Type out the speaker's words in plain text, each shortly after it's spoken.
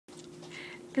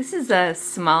This is a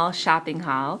small shopping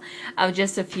haul of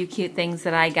just a few cute things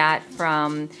that I got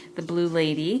from the Blue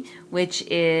Lady, which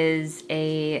is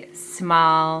a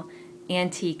small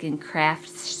antique and craft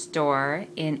store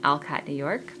in Alcott, New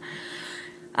York.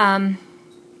 One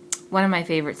of my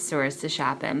favorite stores to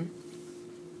shop in.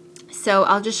 So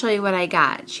I'll just show you what I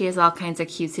got. She has all kinds of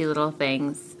cutesy little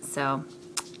things. So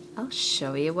I'll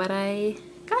show you what I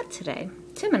got today.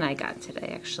 Tim and I got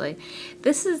today, actually.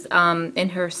 This is in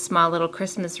her small little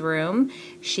Christmas room.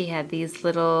 She had these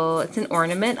little, it's an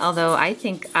ornament, although I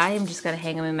think I am just going to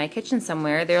hang them in my kitchen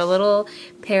somewhere. They're a little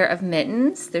pair of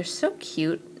mittens. They're so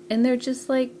cute, and they're just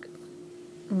like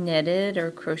knitted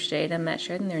or crocheted, I'm not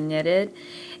sure, and they're knitted,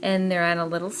 and they're on a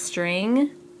little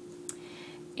string,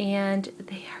 and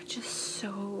they are just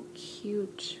so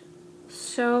cute.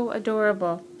 So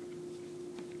adorable.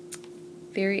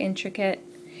 Very intricate.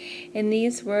 And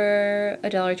these were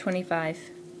 $1.25.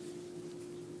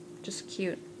 Just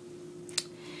cute.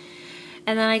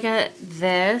 And then I got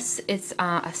this. It's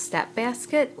a step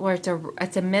basket, or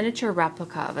it's a miniature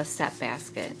replica of a step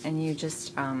basket. And you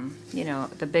just, you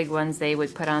know, the big ones they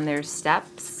would put on their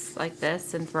steps like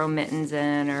this and throw mittens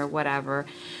in or whatever.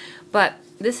 But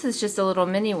this is just a little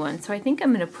mini one, so I think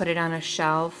I'm going to put it on a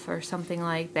shelf or something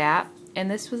like that. And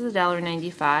this was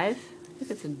 $1.95. I think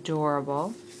it's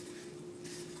adorable.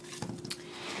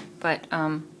 But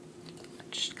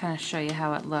just kind of show you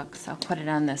how it looks. I'll put it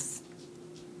on this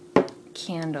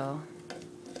candle.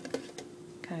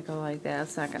 Kind of go like that.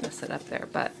 It's not going to sit up there,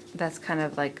 but that's kind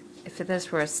of like, if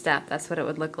this were a step, that's what it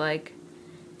would look like.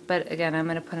 But again, I'm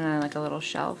going to put it on like a little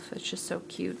shelf. It's just so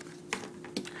cute.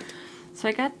 So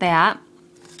I got that.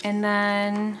 And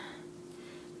then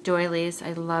doilies.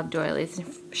 I love doilies.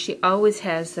 She always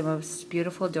has the most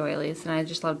beautiful doilies, and I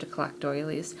just love to collect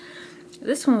doilies.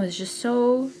 This one was just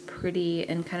so pretty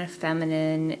and kind of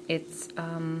feminine. It's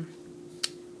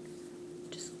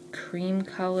just cream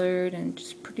colored and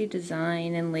just pretty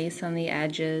design and lace on the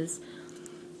edges.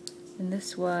 And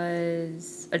this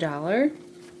was $1.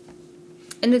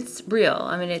 And it's real.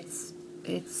 I mean, it's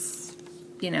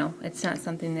you know, it's not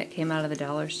something that came out of the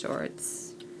dollar store.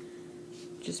 It's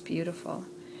just beautiful.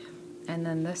 And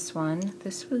then this one,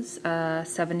 this was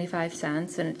 75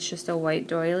 cents, and it's just a white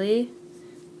doily.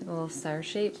 A little star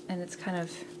shape, and it's kind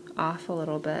of off a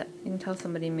little bit. You can tell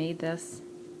somebody made this.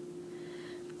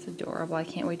 It's adorable. I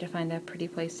can't wait to find a pretty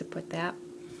place to put that.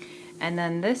 And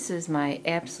then this is my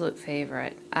absolute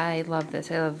favorite. I love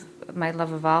this. I love my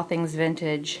love of all things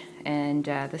vintage, and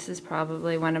this is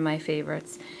probably one of my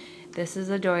favorites. This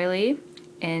is a doily,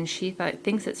 and she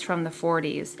thinks it's from the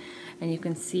 40s, and you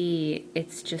can see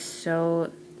it's just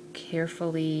so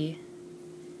carefully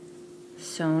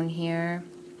sewn here,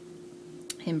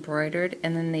 embroidered,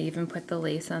 and then they even put the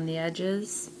lace on the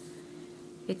edges.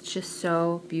 It's just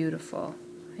so beautiful.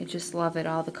 I just love it,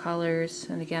 all the colors,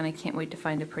 and again, I can't wait to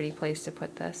find a pretty place to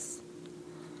put this.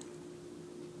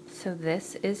 So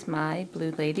this is my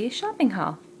Blue Lady shopping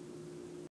haul.